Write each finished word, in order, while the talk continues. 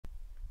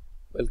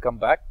Welcome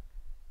back.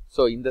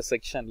 So in the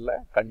section la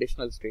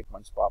conditional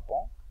statements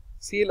paapom.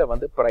 C la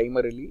வந்து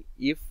primarily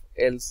if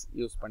else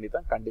use பண்ணி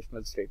தான்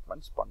conditional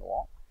statements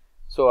பண்ணுவோம்.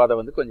 So அத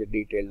வந்து கொஞ்சம்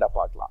detailed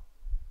பார்க்கலாம்.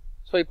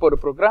 So இப்போ ஒரு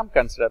program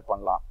consider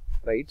பண்ணலாம்.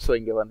 Right? So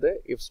இங்க வந்து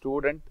if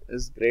student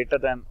is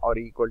greater than or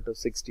equal to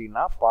 60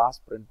 னா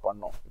pass print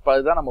பண்ணோம். இப்போ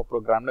அதுதான் நம்ம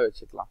ப்ரோக்ராம்ல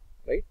வச்சுக்கலாம்.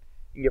 Right?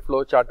 இங்க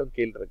flow chartடும்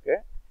கீழ இருக்கு.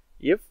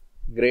 If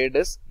grade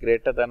is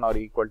greater than or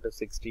equal to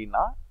 60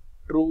 னா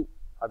true,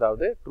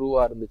 அதாவது true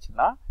ஆ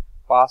இருந்துச்சுன்னா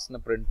pass னு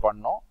print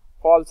பண்ணோம்.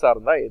 false ஆ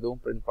இருந்தா எதுவும்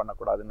print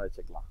பண்ணக்கூடாதுன்னு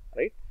வச்சுக்கலாம்.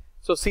 Right?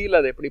 So C ல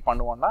அது எப்படி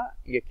பண்ணுவோம்னா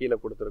இங்க கீழ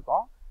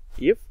கொடுத்திருக்கோம்.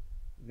 If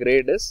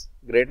grade is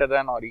greater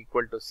than or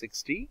equal to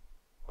 60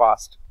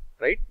 passed.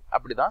 Right?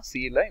 அப்படிதான்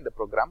C ல இந்த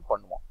ப்ரோக்ராம்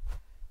பண்ணுவோம்.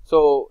 So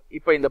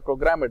இப்போ இந்த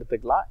ப்ரோக்ராம்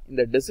எடுத்துக்கலாம்.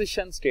 இந்த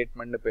decision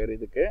statement பேர்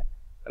இதுக்கு.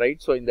 Right?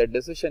 So இந்த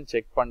decision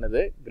check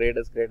பண்ணுது grade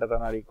is greater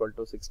than or equal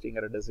to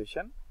 60ங்கிற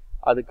decision.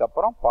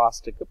 அதுக்கப்புறம்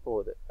pastக்கு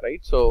போகுது.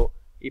 Right? So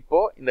இப்போ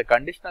இந்த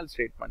conditional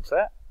statements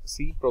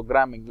C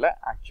programmingல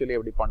actually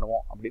எப்படி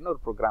பண்ணுவோம் அப்படின்னு ஒரு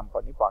program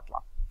பண்ணி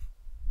பார்க்கலாம்.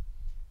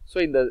 So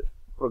இந்த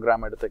program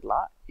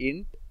எடுத்துக்கலாம்.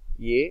 int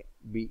a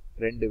b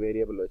ரெண்டு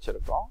variable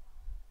வச்சிருக்கோம்.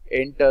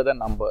 enter the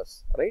numbers,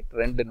 right?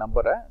 ரெண்டு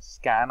நம்பரை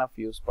scanf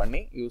யூஸ்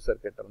பண்ணி user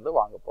கிட்ட இருந்து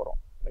வாங்க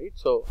போறோம். Right?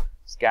 So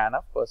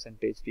scanf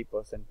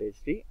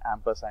 %t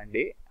ampersand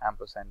a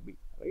ampersand b,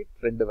 right?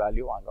 ரெண்டு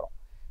வேல்யூ வாங்குறோம்.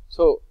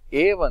 So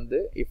a வந்து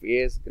if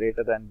a is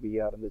greater than b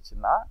ஆ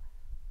இருந்துச்சுன்னா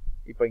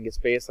இப்போ இங்க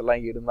ஸ்பேஸ்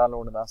எல்லாம் இருந்தாலும்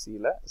ஒண்ணுதான் C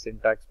ல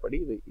syntax படி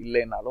இது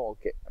இல்லைனாலும்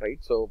ஓகே.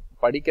 ரைட்? சோ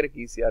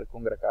படிக்கிறதுக்கு ஈஸியா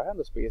இருக்கும்ங்கறக்காக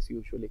அந்த ஸ்பேஸ்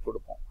யூசுவலி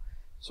கொடுப்போம்.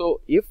 So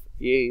if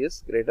a is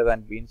greater than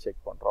b ன்னு செக்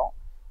பண்றோம்.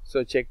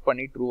 சோ செக்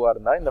பண்ணி ட்ரூ ஆ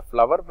இருந்தா இந்த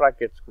ஃப்ளவர்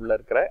பிராக்கெட்ஸ் குள்ள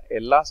இருக்கிற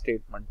எல்லா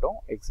ஸ்டேட்மென்ட்டும்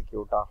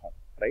எக்ஸிக்யூட் ஆகும்.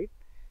 ரைட்?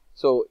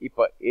 சோ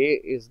இப்போ a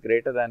is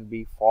greater than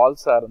b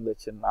false ஆ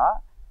இருந்துச்சுன்னா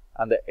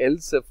அந்த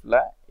else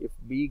ifல if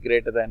b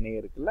greater than a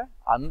இருக்குல்ல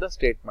அந்த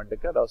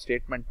ஸ்டேட்மென்ட்க்கு அதாவது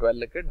ஸ்டேட்மென்ட்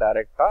 12க்கு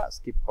டைரக்ட்டா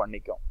ஸ்கிப்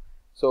பண்ணிக்கும்.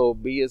 So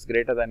b is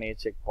greater than a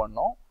check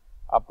பண்ணோம்.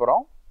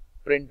 அப்புறம்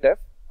printf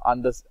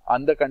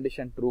அந்த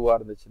condition true ஆ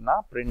இருந்துச்சுன்னா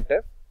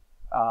printf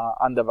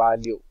அந்த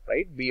value,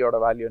 right? b ஓட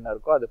value என்ன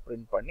இருக்கோ அது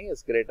print பண்ணி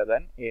is greater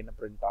than a ன்னு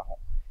print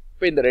ஆகும்.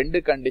 இப்போ இந்த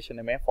ரெண்டு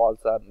கண்டிஷனுமே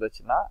false ஆ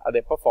இருந்துச்சுன்னா அது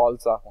எப்போ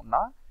false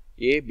ஆகும்னா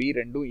a b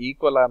ரெண்டும்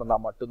ஈக்குவலா இருந்தா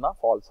மட்டும்தான்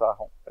false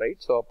ஆகும்.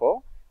 ரைட்? ஸோ அப்போ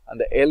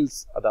அந்த else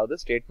அதாவது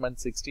statement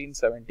 16,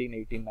 17,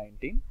 18,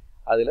 19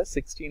 அதுல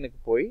 16க்கு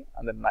போய்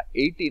அந்த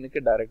 18க்கு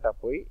டைரக்டா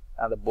போய்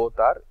அந்த both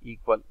are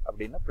equal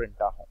அப்படின்னு print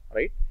ஆகும்.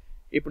 ரைட்?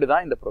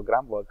 இப்படிதான் இந்த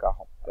ப்ரோக்ராம் ஒர்க்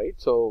ஆகும். ரைட்?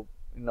 சோ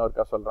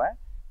இன்னொருக்கா சொல்றேன்.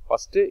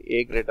 First a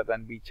greater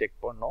than b check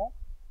பண்ணோம்.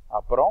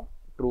 அப்புறம்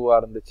ட்ரூ ஆ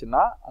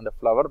இருந்துச்சுன்னா அந்த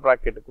ஃப்ளவர்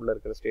பிராக்கெட்டுக்குள்ள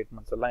இருக்கிற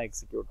ஸ்டேட்மெண்ட்ஸ் எல்லாம்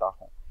எக்ஸிக்யூட்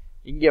ஆகும்.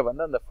 இங்க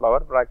வந்து அந்த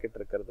ஃப்ளவர் பிராக்கெட்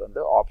இருக்கிறது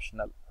வந்து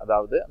ஆப்ஷனல்.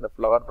 அதாவது அந்த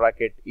ஃப்ளவர்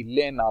பிராக்கெட்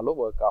இல்லைனாலும்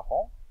ஒர்க்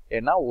ஆகும்.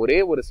 ஏன்னா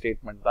ஒரே ஒரு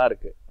ஸ்டேட்மெண்ட் தான்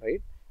இருக்கு.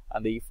 ரைட்?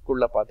 அந்த if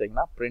குள்ள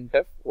பாத்தீங்கன்னா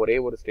printf ஒரே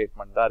ஒரு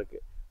ஸ்டேட்மெண்ட் தான்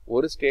இருக்கு.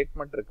 ஒரு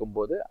ஸ்டேட்மெண்ட்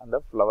இருக்கும்போது அந்த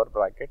ஃப்ளவர்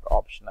பிராக்கெட்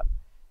ஆப்ஷனல்.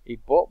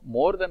 இப்போ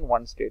மோர் தென்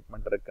ஒன்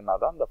ஸ்டேட்மெண்ட் இருக்குன்னா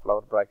தான் அந்த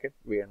ஃப்ளவர் பிராக்கெட்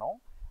வேணும்.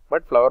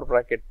 பட் ஃப்ளவர்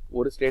பிராக்கெட்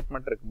ஒரு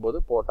ஸ்டேட்மெண்ட் இருக்கும்போது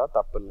போட்டா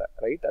தப்பு இல்லை.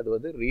 ரைட்? அது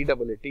வந்து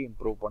ரீடபிலிட்டி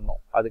இம்ப்ரூவ்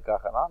பண்ணும்.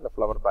 அதுக்காக தான் அந்த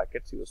ஃப்ளவர்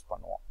பிராக்கெட்ஸ் யூஸ்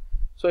பண்ணுவோம்.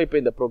 ஸோ இப்போ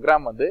இந்த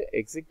ப்ரோக்ராம் வந்து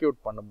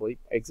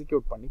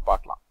எக்ஸிக்யூட் பண்ணி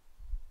பார்க்கலாம்.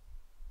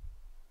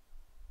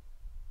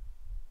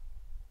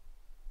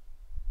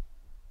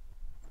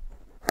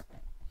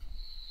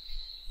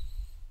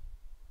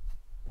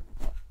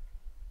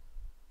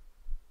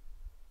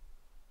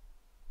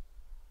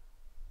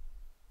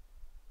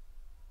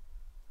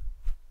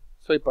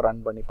 ஸோ இப்போ ரன்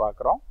பண்ணி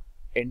பார்க்குறோம்.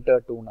 enter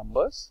two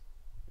numbers.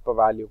 இப்போ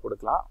வேல்யூ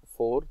கொடுக்கலாம்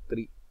 4,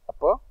 3.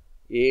 அப்போ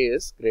a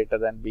is greater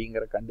than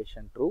bங்கிற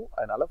condition true.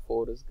 அதனால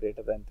 4 is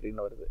greater than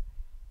 3ன்னு வருது.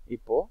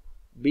 இப்போ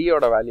b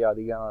ஓட வேல்யூ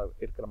அதிகம்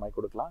இருக்கிற மாதிரி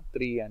கொடுக்கலாம்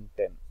 3 and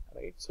 10.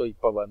 ரைட்? ஸோ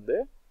இப்போ வந்து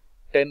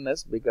 10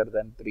 is bigger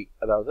than 3.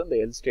 அதாவது அந்த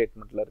else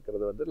ஸ்டேட்மெண்ட்ல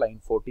இருக்கிறது வந்து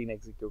லைன் 14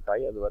 எக்ஸிக்யூட்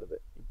ஆகி அது வருது.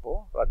 இப்போ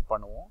ரன்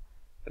பண்ணுவோம்.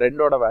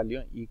 ரெண்டோட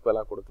வேல்யூ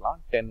ஈக்குவலா கொடுக்கலாம்.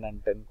 10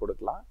 and 10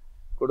 கொடுக்கலாம்.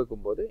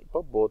 கொடுக்கும்போது இப்போ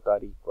both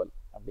are equal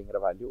அப்படிங்கிற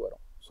வேல்யூ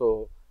வரும். ஸோ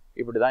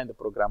இப்படிதான் இந்த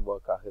ப்ரோக்ராம்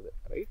ஒர்க் ஆகுது.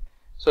 ரைட்?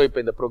 ஸோ இப்போ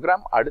இந்த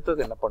ப்ரோக்ராம் அடுத்தது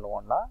என்ன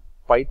பண்ணுவோம்னா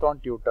பைத்தான்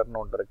டியூட்டர்னு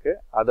ஒன்று இருக்கு.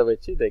 அதை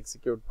வச்சு இதை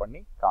எக்ஸிக்யூட் பண்ணி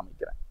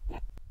காமிக்கிறேன்.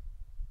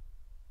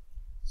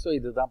 ஸோ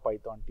இதுதான்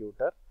பைத்தான்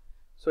டியூட்டர்.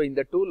 ஸோ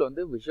இந்த டூல்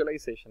வந்து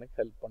விஷுவலைசேஷனுக்கு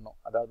ஹெல்ப் பண்ணும்.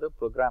 அதாவது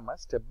ப்ரோக்ராமை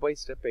ஸ்டெப் பை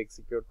ஸ்டெப்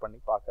எக்ஸிக்யூட் பண்ணி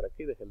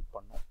பார்க்கறதுக்கு இது ஹெல்ப்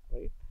பண்ணும்.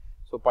 ரைட்?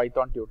 ஸோ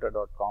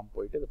pythontutor.com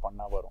போயிட்டு இது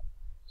பண்ணா வரும்.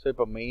 ஸோ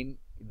இப்போ மெயின்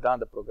இதுதான்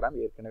அந்த ப்ரோக்ராம்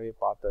ஏற்கனவே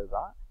பார்த்தது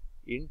தான்.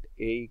 int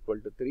a equal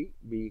to 3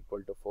 b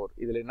equal to 4.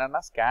 இதுல என்னன்னா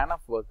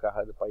scanf ஒர்க்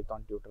ஆகாது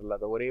பைத்தான் டியூட்டர்ல.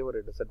 அது ஒரே ஒரு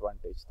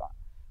டிஸ்அட்வான்டேஜ் தான்.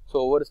 ஸோ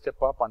ஒவ்வொரு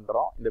ஸ்டெப்பா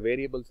பண்றோம். இந்த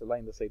வேரியபிள்ஸ்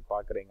எல்லாம் இந்த சைட்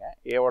பாக்குறீங்க.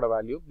 a ஓட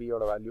வேல்யூ b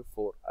ஓட வேல்யூ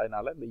 4.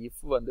 அதனால இந்த if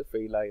வந்து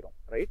ஃபெயில் ஆயிரும்.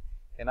 ரைட்?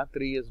 ஏன்னா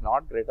 3 is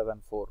not greater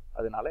than 4.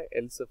 அதனால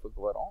else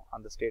ifக்கு வரும்.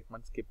 அந்த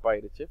ஸ்டேட்மெண்ட் ஸ்கிப்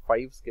ஆயிருச்சு.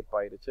 5 ஸ்கிப்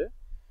ஆயிருச்சு.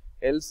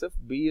 else if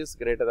b is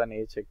greater than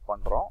a check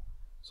பண்றோம்.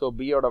 ஸோ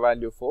b ஓட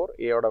வேல்யூ 4,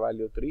 a ஓட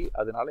வேல்யூ 3.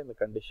 அதனால இந்த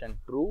கண்டிஷன்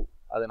ட்ரூ.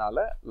 அதனால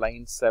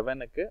லைன்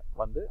 7க்கு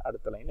வந்து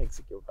அடுத்த லைன்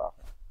எக்ஸிக்யூட்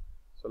ஆகும்.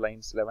 ஸோ லைன்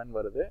 11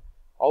 வருது.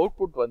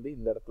 அவுட்புட் வந்து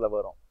இந்த இடத்துல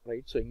வரும்.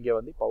 ரைட்? ஸோ இங்கே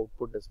வந்து இப்போ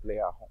அவுட்புட் டிஸ்பிளே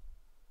ஆகும்.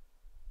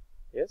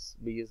 S,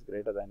 b is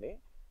greater than a.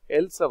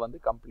 எல்ஸை வந்து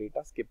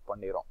கம்ப்ளீட்டாக ஸ்கிப்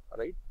பண்ணிடும்,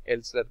 ரைட்?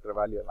 எல்ஸில் இருக்கிற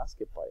வேல்யூ எல்லாம்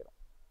ஸ்கிப் ஆயிரும்.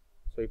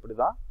 ஸோ இப்படி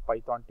தான்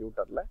Python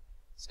டியூட்டரில்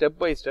step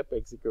by step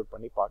execute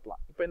பண்ணி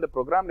பார்க்கலாம். இப்போ இந்த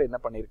ப்ரோக்ராமில் என்ன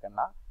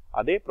பண்ணியிருக்கேன்னா,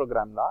 அதே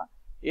ப்ரோக்ராம் தான்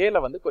ஏல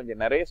வந்து கொஞ்சம்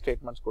நிறைய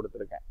ஸ்டேட்மெண்ட்ஸ்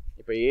கொடுத்துருக்கேன்.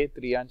 இப்போ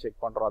A3ஆன்னு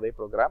செக் பண்ணுறோம், அதே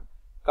ப்ரோக்ராம்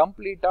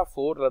கம்ப்ளீட்டாக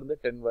 4லேருந்து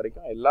 10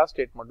 வரைக்கும் எல்லா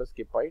ஸ்டேட்மெண்ட்டும்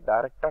ஸ்கிப் ஆகி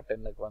டைரெக்டாக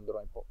 10க்கு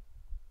வந்துடும். இப்போ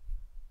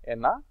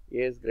ஏன்னா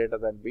A is greater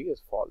than B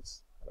is false,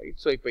 right?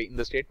 So இப்போ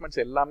இந்த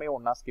ஸ்டேட்மெண்ட்ஸ் எல்லாமே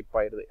ஒன்றா ஸ்கிப்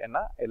ஆயிடுது,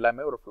 ஏன்னா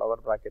எல்லாமே ஒரு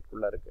ஃப்ளவர்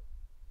ப்ராக்கெட்குள்ளே இருக்குது.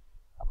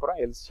 அப்புறம்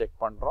எல்ஸ் செக்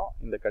பண்ணுறோம்,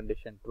 இந்த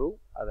கண்டிஷன் ட்ரூ,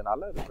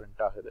 அதனால அது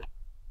பிரிண்ட் ஆகுது.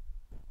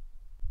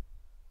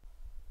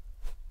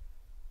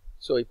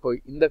 ஸோ இப்போ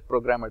இந்த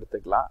ப்ரோக்ராம்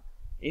எடுத்துக்கலாம்.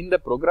 இந்த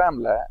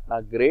ப்ரோக்ராமில்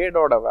நான்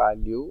கிரேடோட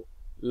வேல்யூ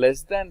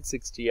லெஸ் தேன்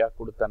 60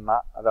 கொடுத்தேன்னா,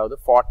 அதாவது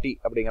 40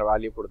 அப்படிங்கிற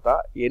வேல்யூ கொடுத்தா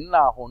என்ன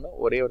ஆகும்னு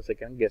ஒரே ஒரு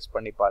செகண்ட் கெஸ்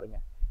பண்ணி பாருங்க.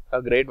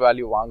 கிரேட்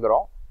வேல்யூ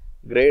வாங்குறோம்,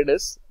 great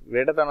is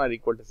greater than or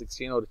equal to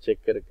 60 ஒரு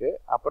செக் இருக்கு,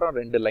 அப்புறம்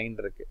 2 லைன்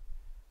இருக்கு.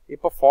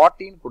 இப்போ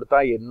 14 கொடுத்தா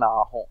என்ன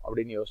ஆகும்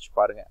அப்படின்னு யோசிச்சு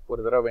பாருங்க.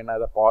 ஒரு தடவை வேணா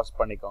இதை பாஸ்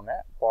பண்ணிக்கோங்க,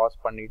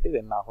 பாஸ் பண்ணிட்டு இது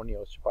என்ன ஆகும்னு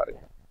யோசிச்சு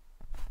பாருங்க.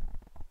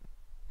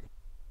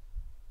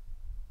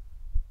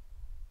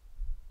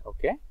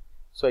 ஓகே,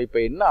 ஸோ இப்போ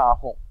என்ன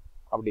ஆகும்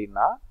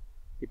அப்படின்னா,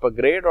 இப்போ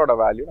கிரேடோட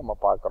வேல்யூ நம்ம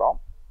பார்க்குறோம்.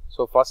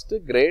 ஸோ ஃபர்ஸ்ட்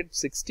கிரேட்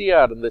 60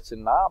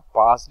 இருந்துச்சுன்னா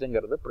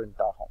பாஸ்டுங்கிறது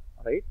பிரிண்ட் ஆகும்,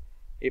 ரைட்?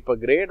 இப்போ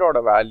கிரேடோட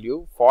வேல்யூ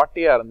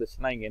 40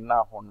 இருந்துச்சுன்னா இங்கே என்ன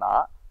ஆகும்னா,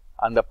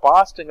 அந்த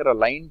பாஸ்ட்ங்கிற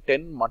லைன்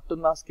 10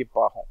 மட்டும்தான் ஸ்கிப்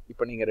ஆகும்.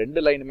 இப்போ நீங்கள்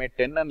 2 லைனுமே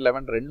 10 and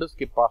 11 ரெண்டும்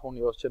ஸ்கிப்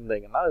ஆகும்னு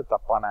யோசிச்சிருந்தீங்கன்னா அது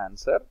தப்பான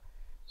ஆன்சர்.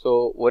 ஸோ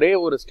ஒரே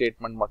ஒரு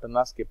ஸ்டேட்மெண்ட்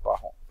மட்டும்தான் ஸ்கிப்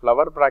ஆகும்.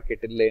 ஃப்ளவர்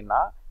ப்ராக்கெட்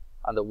இல்லைன்னா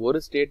அந்த ஒரு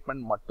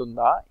ஸ்டேட்மெண்ட்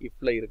மட்டும்தான்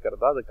இஃப்ல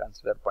இருக்கிறதா அது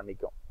கன்சிடர்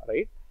பண்ணிக்கும்,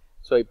 ரைட்?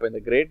 ஸோ இப்போ இந்த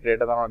great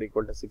greater than or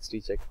equal to 60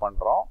 check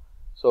பண்ணுறோம்.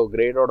 ஸோ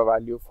கிரேடோட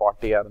வேல்யூ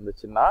 40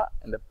 இருந்துச்சுன்னா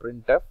இந்த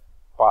printf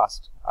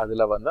past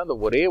அதில் வந்து அந்த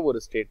ஒரே ஒரு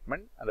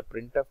ஸ்டேட்மெண்ட், அந்த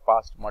printf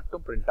past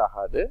மட்டும் பிரிண்ட்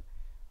ஆகாது,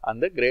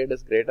 அந்த great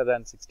is greater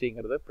than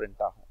 60ங்கிறது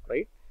print ஆகும்,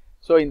 ரைட்?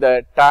 ஸோ இந்த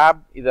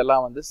டேப்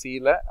இதெல்லாம் வந்து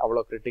சியில்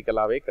அவ்வளோ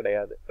கிரிட்டிக்கலாகவே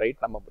கிடையாது, ரைட்?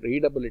 நம்ம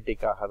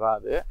ரீடபிலிட்டிக்காக தான்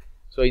அது.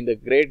 ஸோ இந்த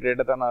great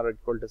greater than or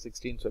equal to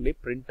 60ன்னு சொல்லி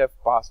printf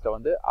past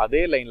வந்து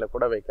அதே லைனில்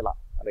கூட வைக்கலாம்,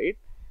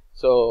 ரைட்?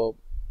 ஸோ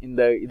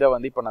இந்த இதை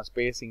வந்து இப்போ நான்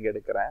ஸ்பேஸ் இங்கே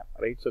எடுக்கிறேன்,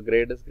 right? So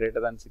great is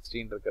greater than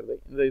 16 இருக்கிறது,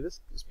 இந்த இது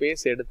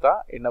ஸ்பேஸ்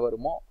எடுத்தால் என்ன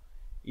வருமோ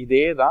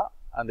இதே தான்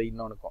அந்த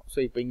இன்னொன்றுக்கும். ஸோ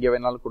இப்போ இங்கே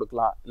வேணாலும்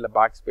கொடுக்கலாம், இல்லை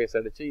பேக் ஸ்பேஸ்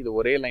அடித்து இது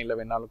ஒரே லைனில்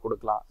வேணாலும்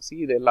கொடுக்கலாம்.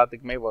 இது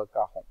எல்லாத்துக்குமே ஒர்க்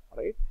ஆகும்,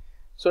 ரைட்?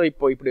 ஸோ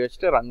இப்போ இப்படி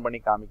வச்சுட்டு ரன்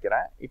பண்ணி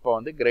காமிக்கிறேன். இப்போ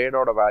வந்து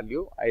கிரேடோட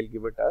value I will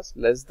give it as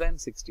less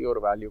than 60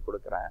 ஒரு வேல்யூ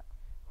கொடுக்குறேன்.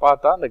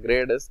 பார்த்தா அந்த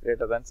கிரேட் இஸ்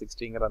கிரேட்டர் தேன்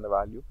 60ங்கிற அந்த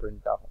வேல்யூ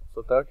பிரிண்ட் ஆகும். ஸோ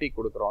 30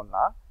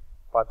 கொடுக்குறோன்னா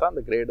பார்த்தா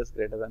அந்த கிரேட் இஸ்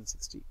கிரேட்டர் தேன்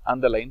 60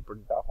 அந்த லைன்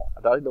பிரிண்ட் ஆகும்.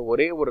 அதாவது இந்த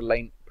ஒரே ஒரு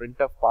லைன்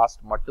printf past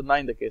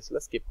மட்டும்தான் இந்த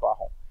கேஸில் ஸ்கிப்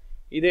ஆகும்.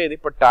 இதே இது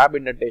இப்போ டேப்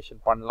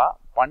இண்டென்டேஷன் பண்ணலாம்,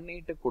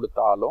 பண்ணிட்டு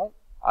கொடுத்தாலும்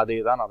அதே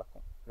தான்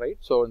நடக்கும்,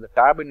 ரைட்? ஸோ இந்த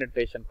டேப்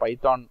இண்டென்டேஷன்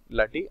பைத்தான்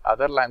இல்லாட்டி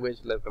அதர்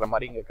லாங்குவேஜில் இருக்கிற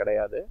மாதிரி இங்கே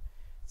கிடையாது.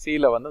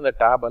 சியில் வந்து இந்த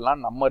டேப்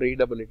எல்லாம் நம்ம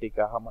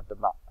ரீடபிலிட்டிக்காக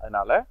மட்டும்தான்.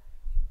 அதனால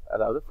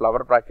அதாவது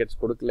ஃப்ளவர் ப்ராக்கெட்ஸ்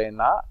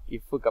கொடுக்கலன்னா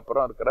இஃப்க்கு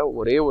அப்புறம் இருக்கிற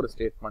ஒரே ஒரு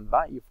ஸ்டேட்மெண்ட்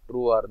தான் இஃப்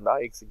ட்ரூவாக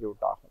இருந்தால்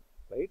எக்ஸிக்யூட் ஆகும்,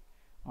 ரைட்?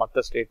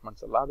 மற்ற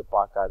ஸ்டேட்மெண்ட்ஸ் எல்லாம் அது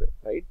பார்க்காது,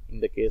 ரைட்?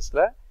 இந்த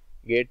கேஸில்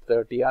கேட்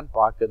 30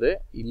 பார்க்குது,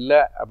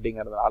 இல்லை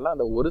அப்படிங்கிறதுனால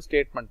அந்த ஒரு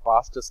ஸ்டேட்மெண்ட்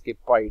பாஸ்ட்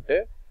ஸ்கிப் ஆகிட்டு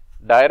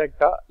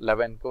டைரெக்டாக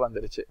 11க்கு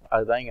வந்துருச்சு.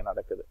 அதுதான் இங்கே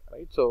நடக்குது,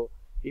 ரைட்? ஸோ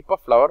இப்போ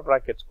ஃப்ளவர்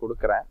ப்ராக்கெட்ஸ்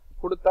கொடுக்குறேன்,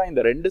 கொடுத்தா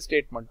இந்த 2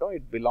 ஸ்டேட்மெண்ட்டும்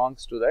it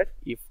belongs to that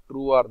if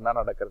ட்ரூவாக இருந்தால்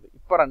நடக்கிறது.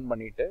 இப்போ ரன்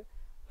பண்ணிவிட்டு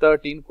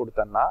 13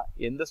 கொடுத்தேன்னா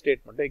எந்த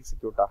ஸ்டேட்மெண்ட்டும்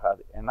எக்ஸிக்யூட்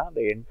ஆகாது, ஏன்னா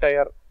இந்த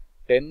என்டையர்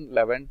 10,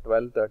 11,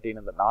 12, 13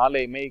 இந்த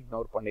 4ஐயுமே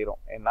இக்னோர்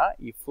பண்ணிடும், ஏன்னா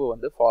இஃப்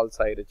வந்து ஃபால்ஸ்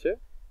ஆயிடுச்சு,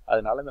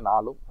 அதனால இந்த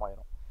 4ம்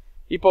போயிடும்.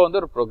 இப்போ வந்து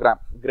ஒரு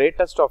ப்ரோக்ராம்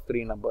கிரேட்டஸ்ட் ஆஃப்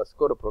 3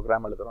 நம்பர்ஸ்க்கு ஒரு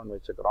ப்ரோக்ராம் எழுதுறோம்னு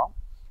வச்சுக்கிறோம்,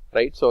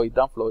 ரைட்? ஸோ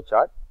இதுதான் ஃப்ளோ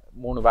சார்ட்.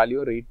 3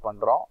 வேல்யூ ரீட்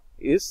பண்ணுறோம்,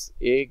 is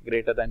A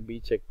greater than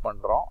B check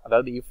பண்ணுறோம்,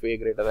 அதாவது if A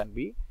greater than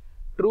B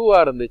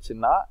ட்ரூவாக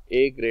இருந்துச்சுன்னா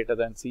A greater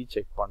than C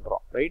check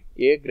பண்ணுறோம், right?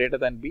 A greater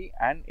than B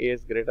and A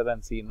is greater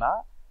than Cனா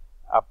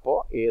அப்போ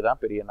A தான்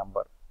பெரிய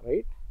number,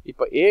 right?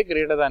 இப்போ A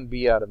greater than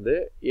B இருந்து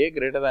A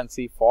greater than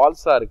C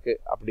ஃபால்ஸாக இருக்கு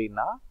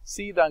அப்படின்னா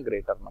C தான்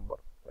கிரேட்டர்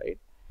நம்பர், ரைட்?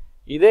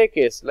 இதே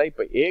கேஸில்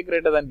இப்போ A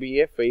greater than B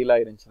fail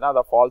ஆயிருந்துச்சுன்னா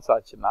அதை ஃபால்ஸ்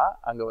ஆச்சுன்னா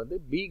அங்கே வந்து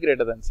B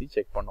greater than C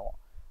check பண்ணுவோம்.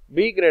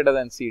 B greater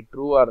than C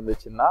ட்ரூவாக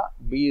இருந்துச்சுன்னா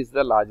B is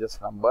the largest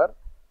number,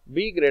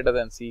 B greater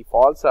than C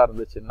ஃபால்ஸாக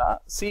இருந்துச்சுன்னா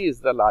C is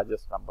the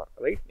largest number,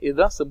 right?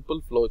 இதுதான்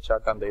சிம்பிள் ஃப்ளோ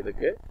சார்ட் அந்த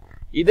இதுக்கு.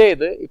 இதே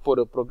இது இப்போ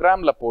ஒரு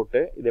ப்ரோக்ராமில்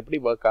போட்டு இது எப்படி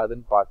ஒர்க்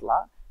ஆகுதுன்னு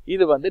பார்க்கலாம்.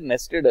 இது வந்து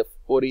நெஸ்டட் இஃப்,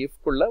 ஒரு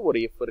இஃப்குள்ள ஒரு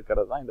இஃப்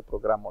இருக்கிறது தான் இந்த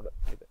ப்ரோக்ராமோட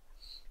இது.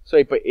 ஸோ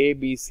இப்போ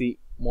ABC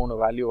 3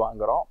 வேல்யூ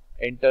வாங்குகிறோம்,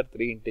 என்டர்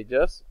 3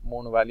 integers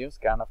 3 வேல்யூ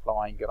ஸ்கேன்எஃப்ல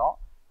வாங்கிக்கிறோம்.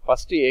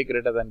 First A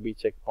greater than B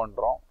check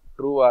பண்ணுறோம்,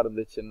 ட்ரூவாக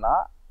இருந்துச்சுன்னா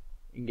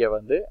இங்கே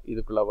வந்து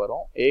இதுக்குள்ளே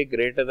வரும். A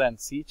greater than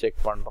C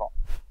check பண்ணுறோம்,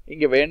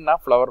 இங்கே வேணும்னா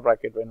ஃப்ளவர்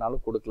ப்ராக்கெட்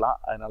வேணாலும் கொடுக்கலாம்,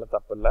 அதனால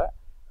தப்பு இல்லை,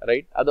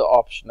 ரைட்? அது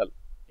ஆப்ஷனல்.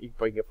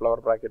 இப்போ இங்கே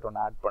ஃப்ளவர் ப்ராக்கெட்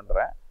ஒன்று ஆட்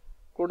பண்ணுறேன்,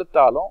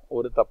 கொடுத்தாலும்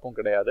ஒரு தப்பும்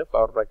கிடையாது,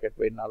 ஃப்ளவர் ப்ராக்கெட்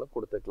வேணுனாலும்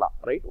கொடுத்துக்கலாம்,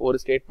 ரைட்? ஒரு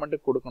ஸ்டேட்மெண்ட்டு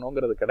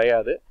கொடுக்கணுங்கிறது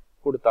கிடையாது,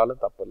 கொடுத்தாலும்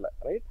தப்பு இல்லை,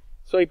 ரைட்?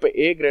 ஸோ இப்போ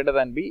A greater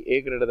than B A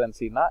greater than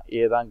Cனா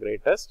A தான்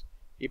கிரேட்டஸ்ட்.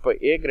 இப்போ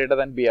A greater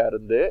than B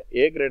இருந்து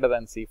A greater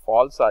than C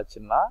falls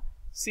ஆச்சுன்னா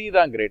C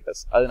தான்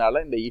greatest.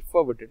 அதனால இந்த if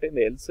விட்டுட்டு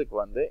இந்த elseக்கு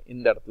வந்து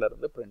இந்த இடத்துல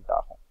இருந்து print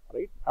ஆகும்.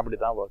 ரைட்,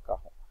 அப்படிதான் ஒர்க்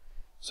ஆகும்.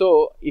 ஸோ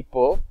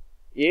இப்போ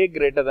A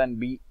greater than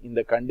B இந்த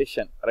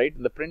கண்டிஷன், ரைட்,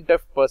 இந்த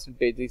printf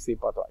percentage C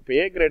பார்த்தோம். இப்போ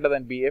A greater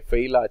than B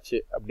fail ஆச்சு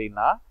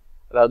அப்படின்னா,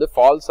 அதாவது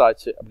ஃபால்ஸ்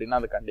ஆச்சு அப்படின்னா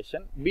அந்த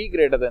condition, B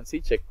greater than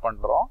C check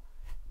பண்ணுறோம்.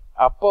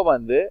 அப்போ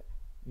வந்து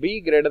B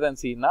greater than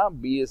C னா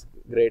B is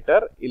greater,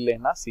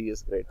 இல்லைன்னா C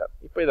is greater.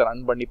 இப்போ இதை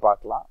ரன் பண்ணி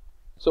பார்க்கலாம்.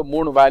 ஸோ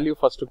 3 வேல்யூ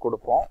ஃபர்ஸ்ட்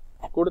கொடுப்போம்.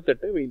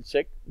 கொடுத்துட்டு we'll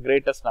check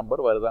greatest number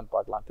வருதான்னு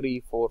பார்க்கலாம். 3,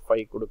 4,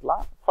 5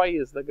 கொடுக்கலாம். 5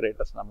 is the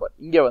greatest number.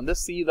 இங்கே வந்து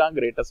C தான்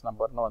greatest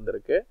numberன்னு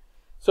வந்திருக்கு.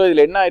 ஸோ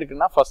இதில் என்ன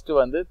ஆயிருக்குன்னா, ஃபஸ்ட்டு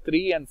வந்து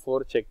 3 and 4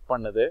 செக்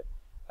பண்ணுது,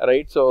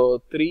 ரைட். ஸோ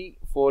 3,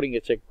 4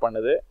 இங்கே செக்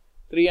பண்ணுது.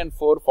 3 and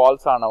 4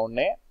 ஃபால்ஸ் ஆன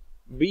உடனே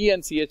B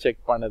and C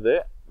செக் பண்ணுது,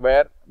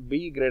 வேர்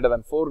B greater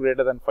than 4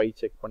 greater than 5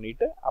 check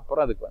பண்ணிட்டு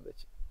அப்புறம் அதுக்கு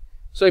வந்துச்சு.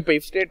 ஸோ இப்போ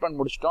if ஸ்டேட்மெண்ட்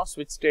முடிச்சிட்டோம்,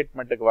 ஸ்விட்ச்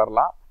ஸ்டேட்மெண்ட்டுக்கு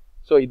வரலாம்.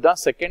 ஸோ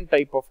இதுதான் second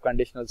type of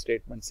conditional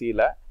statement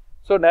சியில்.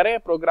 ஸோ நிறைய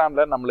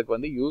ப்ரோக்ராமில் நம்மளுக்கு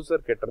வந்து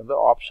யூசர் கிட்ட இருந்து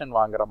ஆப்ஷன்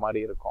வாங்குற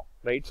மாதிரி இருக்கும்,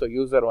 ரைட். ஸோ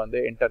யூசர் வந்து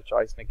என்டர்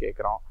சாய்ஸ்னு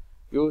கேட்குறோம்,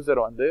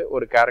 யூசர் வந்து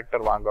ஒரு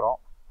கேரக்டர் வாங்குறோம்.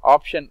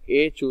 ஆப்ஷன்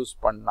A சூஸ்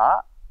பண்ணா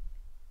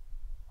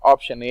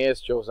ஆப்ஷன் A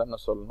இஸ் chosen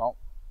சொல்லணும்.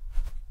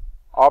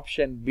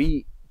 ஆப்ஷன் B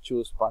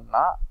சூஸ்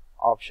பண்ணா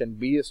ஆப்ஷன்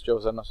B இஸ்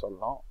chosen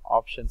சொல்லணும்.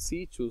 ஆப்ஷன் C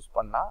சூஸ்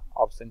பண்ணா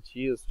ஆப்ஷன்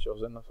C இஸ்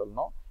chosen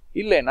சொல்லணும்.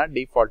 இல்லைன்னா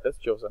டிஃபால்ட்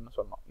இஸ் chosen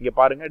சொல்லணும். இங்க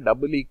பாருங்க,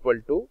 double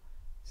equal to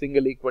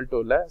single equal to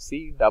இல்ல, C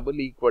double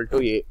equal to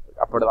A,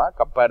 அப்படிதான்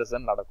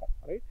கம்பேரிசன் நடக்கும்,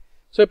 ரைட்.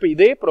 ஸோ இப்போ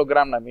இதே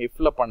ப்ரோக்ராம் நம்ம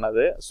இஃப்ல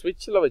பண்ணது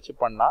ஸ்விட்சில் வச்சு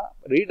பண்ணா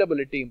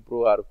ரீடபிலிட்டி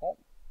இம்ப்ரூவா இருக்கும்.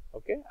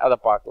 ஓகே, அதை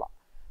பார்க்கலாம்.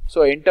 ஸோ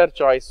என்டர்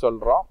சாய்ஸ்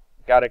சொல்கிறோம்,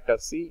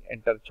 character C,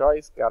 enter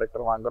choice,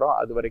 character வாங்குறோம்.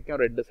 அது வரைக்கும்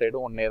ரெண்டு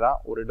சைடும் ஒன்னே தான்,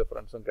 ஒரு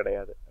டிஃபரன்ஸும்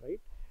கிடையாது,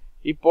 ரைட்.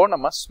 இப்போ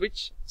நம்ம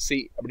ஸ்விட்ச் C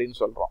அப்படின்னு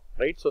சொல்கிறோம்,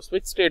 ரைட். ஸோ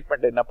ஸ்விட்ச்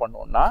ஸ்டேட்மெண்ட் என்ன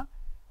பண்ணுவோம்னா,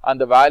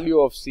 அந்த வேல்யூ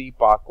ஆஃப் C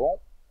பார்க்கும்,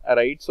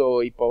 ரைட். ஸோ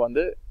இப்போ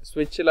வந்து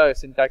ஸ்விட்சில்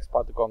சின்டாக்ஸ்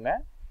பார்த்துக்கோங்க.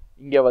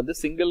 இங்கே வந்து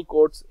சிங்கிள்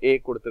கோட்ஸ் A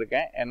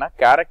கொடுத்துருக்கேன், ஏன்னா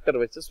கேரக்டர்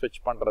வச்சு ஸ்விட்ச்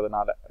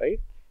பண்ணுறதுனால,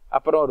 ரைட்.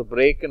 அப்புறம் ஒரு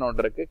பிரேக்குன்னு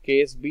ஒன்று இருக்குது,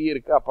 கேஸ் B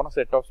இருக்குது, அப்புறம்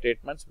set of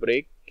statements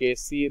break,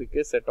 case C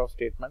இருக்குது, set of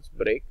statements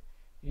break,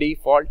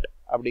 default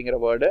அப்படிங்கிற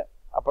வேர்டு,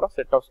 அப்புறம்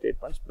செட் ஆஃப்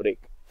ஸ்டேட்மெண்ட்ஸ்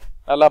பிரேக்.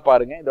 நல்லா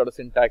பாருங்க, இதோட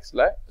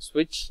சின்டாக்ஸில்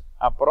ஸ்விட்ச்,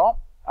 அப்புறம்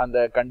அந்த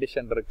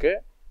கண்டிஷன் இருக்கு,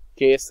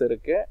 கேஸ்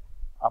இருக்கு,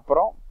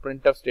 அப்புறம்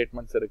பிரிண்ட் ஆஃப்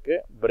ஸ்டேட்மெண்ட்ஸ் இருக்கு,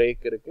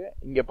 பிரேக் இருக்கு.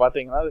 இங்கே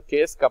பார்த்தீங்கன்னா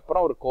கேஸ்க்கு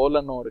அப்புறம் ஒரு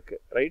கோலனும் இருக்கு,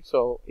 ரைட்.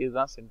 ஸோ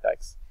இதுதான்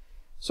சின்டாக்ஸ்.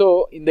 ஸோ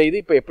இந்த இது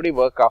இப்போ எப்படி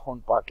ஒர்க்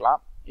ஆகும்னு பார்க்கலாம்.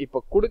 இப்போ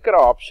கொடுக்குற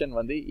ஆப்ஷன்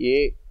வந்து A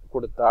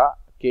கொடுத்தா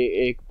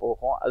Aக்கு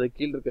போகும், அது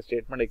கீழே இருக்க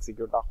ஸ்டேட்மெண்ட்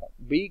எக்ஸிக்யூட் ஆகும்.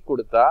 B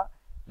கொடுத்தா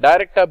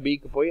டைரக்டா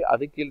Bக்கு போய்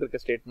அது கீழே இருக்க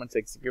ஸ்டேட்மெண்ட்ஸ்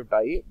எக்ஸிக்யூட்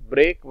ஆகி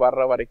பிரேக்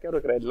வர்ற வரைக்கும்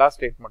இருக்கிற எல்லா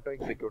ஸ்டேட்மெண்ட்டும்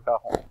எக்ஸிக்யூட்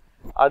ஆகும்.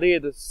 அதே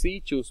இது C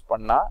சூஸ்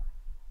பண்ணா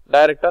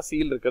டைரக்டா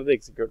Cல இருக்கிறது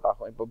எக்ஸிக்யூட்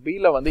ஆகும். இப்போ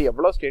Bல வந்து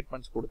எவ்வளோ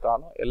ஸ்டேட்மெண்ட்ஸ்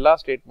கொடுத்தாலும் எல்லா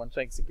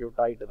ஸ்டேட்மெண்ட்ஸும் எக்ஸிக்யூட்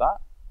ஆகிட்டு தான்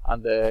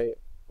அந்த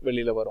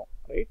வெளியில வரும்,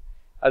 ரைட்.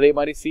 அதே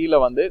மாதிரி Cல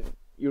வந்து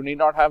you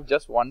need not have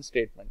just one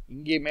statement,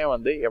 இங்கேயுமே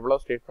வந்து எவ்வளோ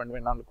ஸ்டேட்மெண்ட்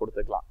வேணாலும்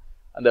கொடுத்துக்கலாம்.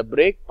 அந்த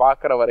பிரேக்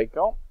பார்க்குற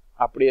வரைக்கும்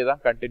அப்படியே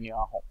தான் கண்டினியூ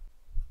ஆகும்.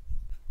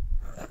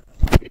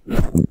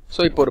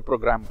 ஸோ இப்போ ஒரு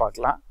ப்ரோக்ராம்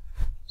பார்க்கலாம்.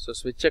 ஸோ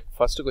ஸ்விட்சை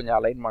ஃபஸ்ட்டு கொஞ்சம்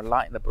அலைன்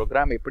பண்ணலாம். இந்த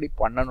ப்ரோக்ராம் எப்படி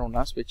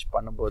பண்ணணும்னா, ஸ்விட்ச்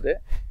பண்ணும்போது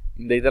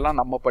இந்த இதெல்லாம்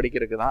நம்ம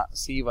படிக்கிறதுக்கு தான்,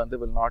 C வந்து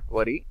வில் நாட்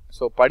வரி.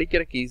 ஸோ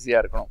படிக்கிறதுக்கு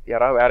ஈஸியாக இருக்கணும்,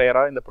 வேறு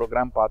யாராவது இந்த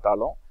ப்ரோக்ராம்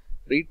பார்த்தாலும்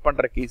ரீட்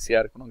பண்ணுறதுக்கு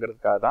ஈஸியாக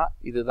இருக்கணுங்கிறதுக்காக தான்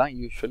இதுதான்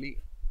யூஸ்வலி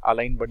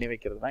அலைன் பண்ணி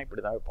வைக்கிறது தான்,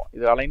 இப்படி தான் வைப்போம்.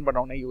 இது அலைன்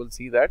பண்ணோடனே யூ வில்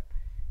see that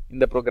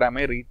இந்த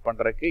ப்ரோக்ராமே ரீட்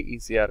பண்ணுறதுக்கு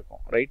ஈஸியாக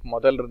இருக்கும், ரைட்.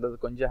 முதல் இருந்தது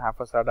கொஞ்சம்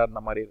ஹாஃபஸாடாக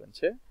இருந்த மாதிரி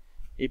இருந்துச்சு,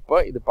 இப்போ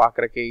இது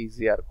பார்க்குறக்கே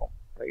ஈஸியாக இருக்கும்,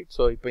 ரைட்.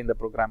 ஸோ இப்போ இந்த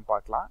ப்ரோக்ராம்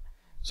பார்க்கலாம்.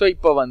 ஸோ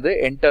இப்போ வந்து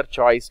என்டர்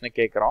சாய்ஸ்னு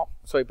கேட்குறோம்.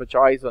 ஸோ இப்போ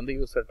சாய்ஸ் வந்து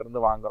யூசர்கிட்ட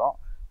இருந்து வாங்குகிறோம்.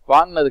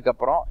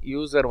 வாங்கினதுக்கப்புறம்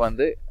யூசர்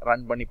வந்து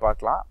ரன் பண்ணி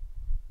பார்க்கலாம்.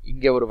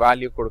 இங்கே ஒரு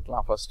வேல்யூ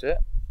கொடுக்கலாம். ஃபஸ்ட்டு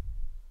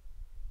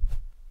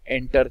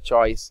என்டர்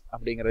சாய்ஸ்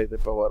அப்படிங்கிற இது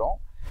இப்போ வரும்.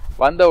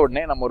 வந்த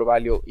உடனே நம்ம ஒரு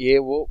value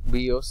AO,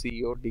 PO,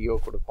 CO, DO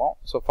கொடுப்போம்.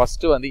 ஸோ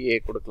ஃபஸ்ட்டு வந்து A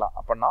கொடுக்கலாம்.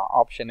 அப்படின்னா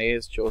ஆப்ஷன் A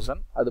இஸ் chosen,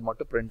 அது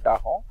மட்டும் பிரிண்ட்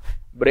ஆகும்.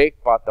 பிரேக்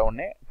பார்த்த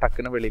உடனே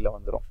டக்குன்னு வெளியில்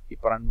வந்துடும்.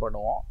 இப்போ ரன்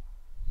பண்ணுவோம்.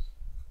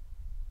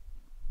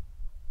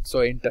 ஸோ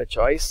என்டர்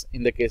சாய்ஸ்,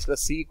 இந்த கேஸில்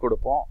C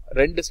கொடுப்போம்.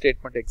 ரெண்டு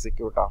ஸ்டேட்மெண்ட்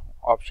எக்ஸிக்யூட் ஆகும்.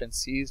 Option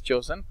C is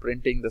chosen,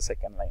 printing the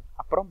second line.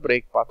 அப்புறம்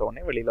பிரேக் பார்த்த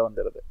உடனே வெளியில்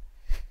வந்துடுது.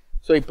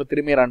 ஸோ இப்போ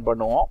திரும்பி ரன்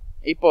பண்ணுவோம்.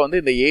 இப்போ வந்து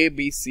இந்த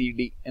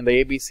ABCD, இந்த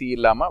ABC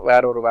இல்லாமல்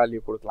வேற ஒரு வேல்யூ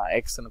கொடுக்கலாம்,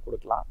 Xன்னு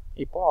கொடுக்கலாம்.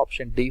 இப்போ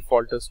option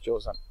default is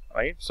chosen,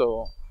 right. So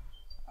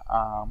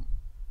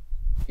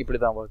இப்படி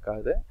தான் ஒர்க்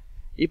ஆகுது.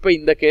 இப்போ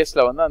இந்த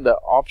கேஸில் வந்து அந்த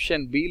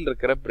ஆப்ஷன் Bயில்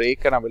இருக்கிற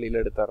பிரேக்கை நான் வெளியில்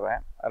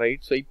எடுத்துடுறேன்,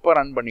 ரைட். ஸோ இப்போ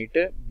ரன்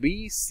பண்ணிட்டு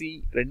BC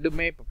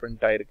ரெண்டுமே இப்போ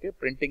பிரிண்ட் ஆயிருக்கு,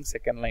 பிரிண்டிங்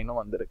செகண்ட் லைனும்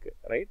வந்திருக்கு,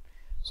 right.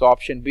 So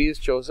option B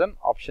is chosen,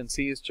 option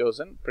C is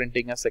chosen,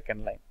 printing a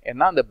second line.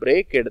 ஏன்னா அந்த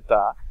பிரேக்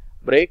எடுத்தா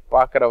பிரேக்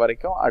பார்க்குற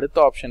வரைக்கும் அடுத்த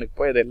ஆப்ஷனுக்கு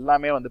போய் அது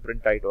எல்லாமே வந்து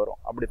பிரிண்ட் ஆகிட்டு வரும்,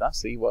 அப்படி தான்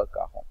C ஒர்க்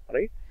ஆகும்,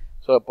 ரைட்.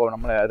 ஸோ இப்போ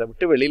நம்ம அதை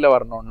விட்டு வெளியில்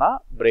வரணும்னா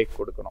பிரேக்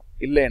கொடுக்கணும்,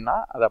 இல்லைன்னா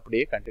அது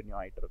அப்படியே கண்டினியூ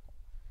ஆகிட்டு இருக்கும்.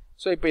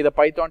 ஸோ இப்போ இதை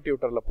பைத்தான்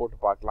டியூட்டரில் போட்டு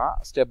பார்க்கலாம்,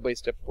 ஸ்டெப் பை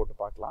ஸ்டெப் போட்டு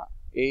பார்க்கலாம்.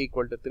 A =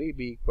 3,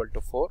 B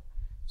 = 4.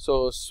 ஸோ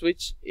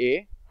ஸ்விட்ச் A,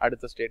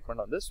 அடுத்த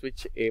ஸ்டேட்மெண்ட் வந்து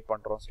ஸ்விட்ச் A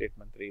பண்ணுறோம்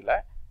ஸ்டேட்மெண்ட் 3ல.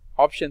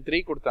 ஆப்ஷன்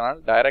 3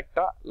 கொடுத்தனால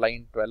டைரெக்டாக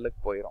லைன் 12க்கு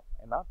போயிடும்,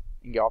 ஏன்னா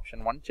இங்கே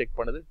ஆப்ஷன் 1 செக்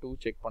பண்ணுது, 2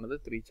 செக் பண்ணுது,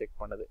 3 செக்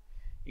பண்ணுது.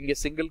 இங்கே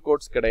சிங்கிள்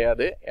கோட்ஸ்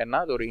கிடையாது, ஏன்னா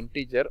அது ஒரு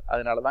இன்டீஜர்,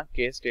 அதனால தான்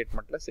கேஸ்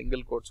ஸ்டேட்மெண்ட்டில்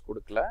சிங்கிள் கோட்ஸ்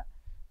கொடுக்கல.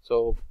 ஸோ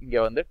இங்கே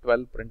வந்து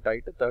 12 பிரிண்ட்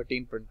ஆகிட்டு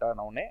 13 பிரிண்ட்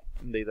ஆனவுடனே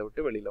இந்த இதை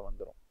விட்டு வெளியில்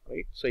வந்துடும்.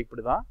 ரைட். ஸோ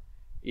இப்படி தான்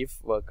இஃப்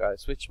ஒர்க்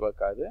ஆகுது, ஸ்விட்ச்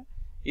ஒர்க் ஆகுது.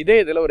 இதே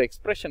இதில் ஒரு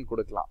எக்ஸ்பிரஷன்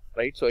கொடுக்கலாம்.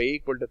 ரைட். ஸோ a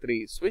 = 3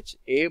 ஸ்விட்ச்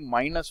a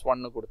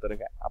 -1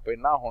 கொடுத்துருக்கேன். அப்போ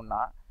என்ன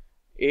ஆகும்னா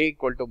a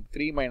 =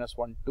 3 -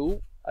 1 2,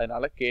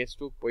 அதனால கேஸ்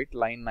 2 போயிட்டு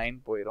லைன் 9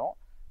 போயிடும்.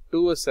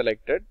 2 இஸ்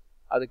செலக்டட்.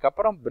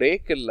 அதுக்கப்புறம்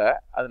பிரேக் இல்லை,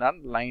 அதனால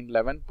லைன்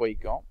 11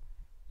 போய்க்கும்.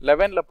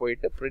 11ல்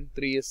போயிட்டு பிரிண்ட்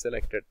 3 இஸ்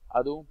செலக்டட்,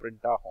 அதுவும்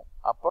பிரிண்ட் ஆகும்.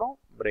 அப்புறம்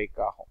பிரேக்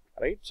ஆகும்.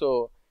 ரைட். ஸோ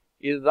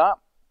இதுதான்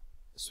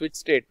ஸ்விட்ச்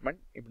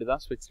ஸ்டேட்மெண்ட். இப்படி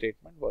தான் ஸ்விட்ச்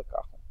ஸ்டேட்மெண்ட் ஒர்க்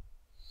ஆகும்.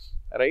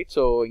 ரைட்.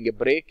 ஸோ இங்கே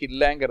பிரேக்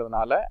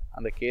இல்லைங்கிறதுனால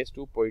அந்த கேஸ்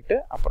 2 போயிட்டு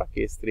அப்புறம்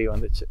கேஸ் 3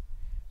 வந்துச்சு.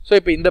 ஸோ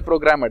இப்போ இந்த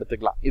ப்ரோக்ராம்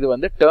எடுத்துக்கலாம். இது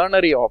வந்து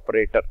டெர்னரி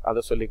ஆப்ரேட்டர்,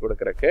 அதை சொல்லி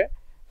கொடுக்குறக்கு.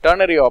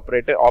 டெர்னரி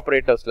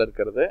ஆப்ரேட்டர்ஸில்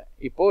இருக்கிறது.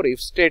 இப்போ ஒரு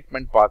இஃப்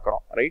ஸ்டேட்மெண்ட்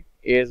பார்க்குறோம். Right.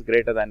 a is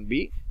greater than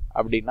b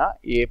அப்படின்னா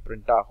a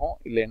பிரிண்ட் ஆகும்,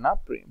 இல்லைன்னா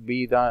b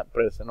தான்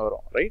பெருசுன்னு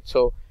வரும். ரைட்.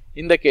 ஸோ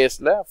இந்த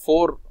கேஸில்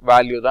 4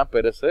 வேல்யூ தான்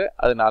பெருசு,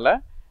 அதனால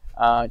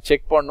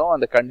செக் பண்ணும்,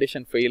 அந்த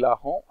கண்டிஷன் ஃபெயில்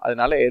ஆகும்,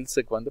 அதனால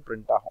எல்ஸுக்கு வந்து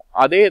பிரிண்ட் ஆகும்.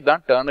 அதே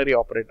தான் டெர்னரி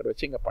ஆப்ரேட்டர்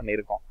வச்சு இங்கே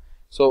பண்ணியிருக்கோம்.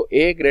 So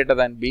a greater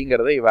than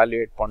bங்கிறத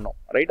evaluate பண்ணும்.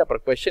 ரைட்.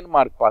 அப்புறம் கொஸ்டின்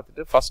மார்க்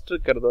பார்த்துட்டு ஃபர்ஸ்ட்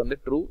இருக்கிறது வந்து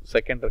ட்ரூ,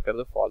 செகண்ட்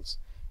இருக்கிறது ஃபால்ஸ்.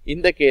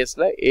 இந்த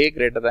கேஸில் a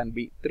greater than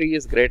b 3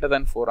 is greater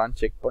than 4 on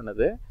check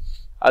பண்ணுது.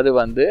 அது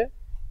வந்து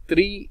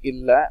 3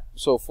 இல்லை,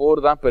 ஸோ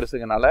 4 தான்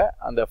பெருசுங்கனால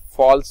அந்த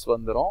ஃபால்ஸ்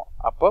வந்துடும்.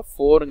 அப்போ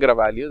 4ங்கிற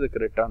வேல்யூ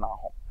இதுக்கு ரிட்டர்ன்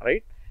ஆகும்.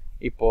 ரைட்.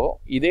 இப்போ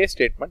இதே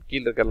ஸ்டேட்மெண்ட்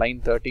கீழே இருக்க லைன்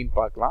 13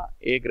 பார்க்கலாம்.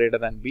 a greater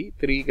than b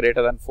 3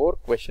 greater than 4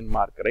 question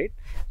mark. Right.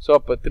 So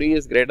அப்போ 3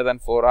 is greater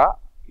than 4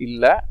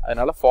 இல்லை,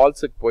 அதனால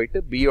ஃபால்ஸுக்கு போயிட்டு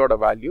பியோட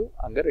வேல்யூ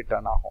அங்கே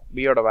ரிட்டர்ன் ஆகும்.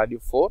 பியோட வேல்யூ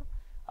 4,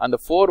 அந்த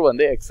 4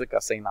 வந்து எக்ஸுக்கு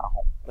அசைன்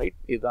ஆகும். ரைட்.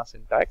 இதுதான்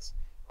சின்டாக்ஸ்.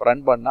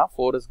 ரன் பண்ணால்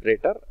 4 is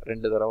greater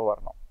 2 தடவை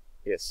வரணும்.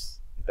 S,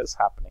 it is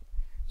happening.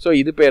 So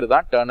இது பேர்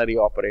தான் டெர்னரி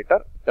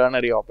ஆப்ரேட்டர்.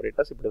 டெர்னரி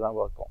ஆப்ரேட்டர்ஸ் இப்படி தான்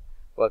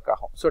ஒர்க்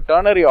ஆகும். ஸோ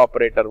டெர்னரி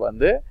ஆப்ரேட்டர்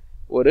வந்து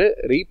ஒரு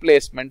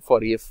ரீப்ளேஸ்மெண்ட்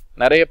ஃபார் இஃப்.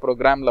 நிறைய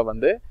ப்ரோக்ராமில்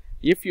வந்து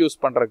இஃப் யூஸ்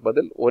பண்ணுறதுக்கு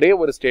பதில் ஒரே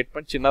ஒரு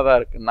ஸ்டேட்மெண்ட் சின்னதாக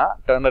இருக்குன்னா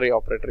டெர்னரி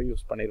ஆப்ரேட்டர்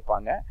யூஸ்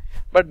பண்ணியிருப்பாங்க.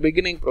 பட்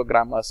பிகினிங்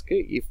ப்ரோக்ராமர்ஸ்க்கு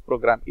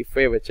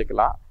இஃபே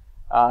வச்சுக்கலாம்.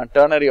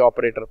 டெர்னரி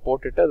ஆப்ரேட்டர்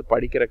போட்டுட்டு அது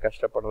படிக்கிற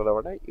கஷ்டப்படுறத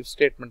விட இஃப்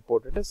ஸ்டேட்மெண்ட்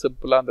போட்டுட்டு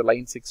சிம்பிளாக அந்த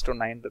லைன் 6 to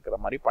 9 இருக்கிற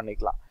மாதிரி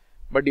பண்ணிக்கலாம்.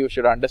 But you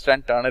should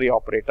understand ternary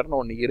ஆப்ரேட்டர்னு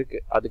ஒன்று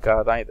இருக்குது,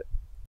 அதுக்காக தான் இது.